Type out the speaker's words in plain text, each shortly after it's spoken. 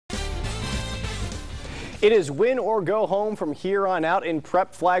It is win or go home from here on out in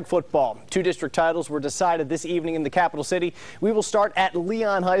prep flag football. Two district titles were decided this evening in the capital city. We will start at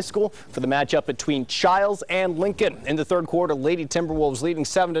Leon High School for the matchup between Childs and Lincoln. In the third quarter, Lady Timberwolves leading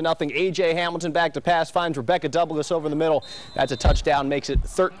 7-0. A.J. Hamilton back to pass, finds Rebecca Douglas over the middle. That's a touchdown, makes it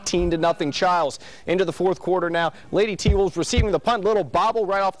 13-0 Childs. Into the fourth quarter now, Lady T-Wolves receiving the punt. Little bobble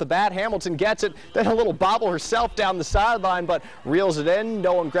right off the bat. Hamilton gets it, then a little bobble herself down the sideline, but reels it in.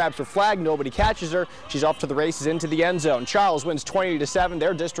 No one grabs her flag, nobody catches her. She's off to the races into the end zone. Childs wins 20-7.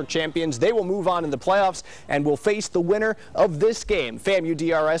 They're district champions. They will move on in the playoffs and will face the winner of this game. FAMU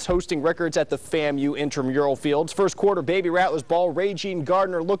DRS hosting Rickards at the FAMU intramural fields. First quarter, Baby Rattlers ball. Regine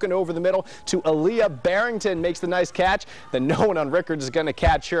Gardner looking over the middle to Aaliyah Barrington, makes the nice catch. Then no one on Rickards is going to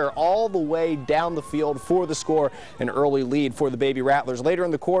catch her all the way down the field for the score. An early lead for the Baby Rattlers. Later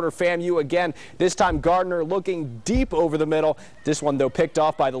in the quarter, FAMU again. This time Gardner looking deep over the middle. This one though picked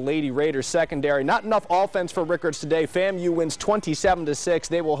off by the Lady Raiders secondary. Not enough offense for Rickards today. FAMU wins 27-6.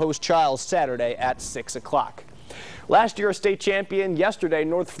 They will host Childs Saturday at 6 o'clock. Last year a state champion, yesterday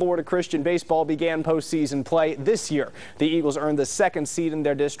North Florida Christian baseball began postseason play this year. The Eagles earned the second seed in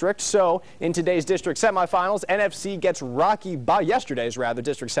their district. So in today's district semifinals, NFC gets Rocky Bayou. Yesterday's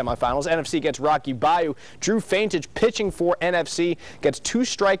district semifinals, NFC gets Rocky Bayou. Drew Faintage pitching for NFC gets 2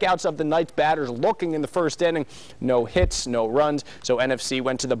 strikeouts of the Knights batters looking in the first inning. No hits, no runs. So NFC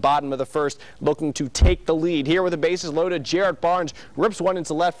went to the bottom of the first looking to take the lead. Here with the bases loaded, Jarrett Barnes rips one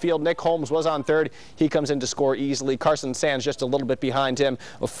into left field. Nick Holmes was on third. He comes in to score easily. Carson Sands just a little bit behind him.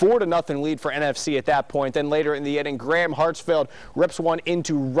 A 4-0 lead for NFC at that point. Then later in the inning, Graham Hartsfield rips one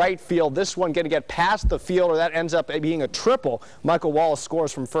into right field. This one going to get past the fielder. That ends up being a triple. Michael Wallace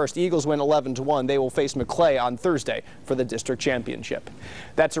scores from first. Eagles win 11-1. They will face McClay on Thursday for the district championship.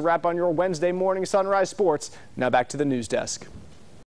 That's a wrap on your Wednesday morning Sunrise Sports. Now back to the news desk.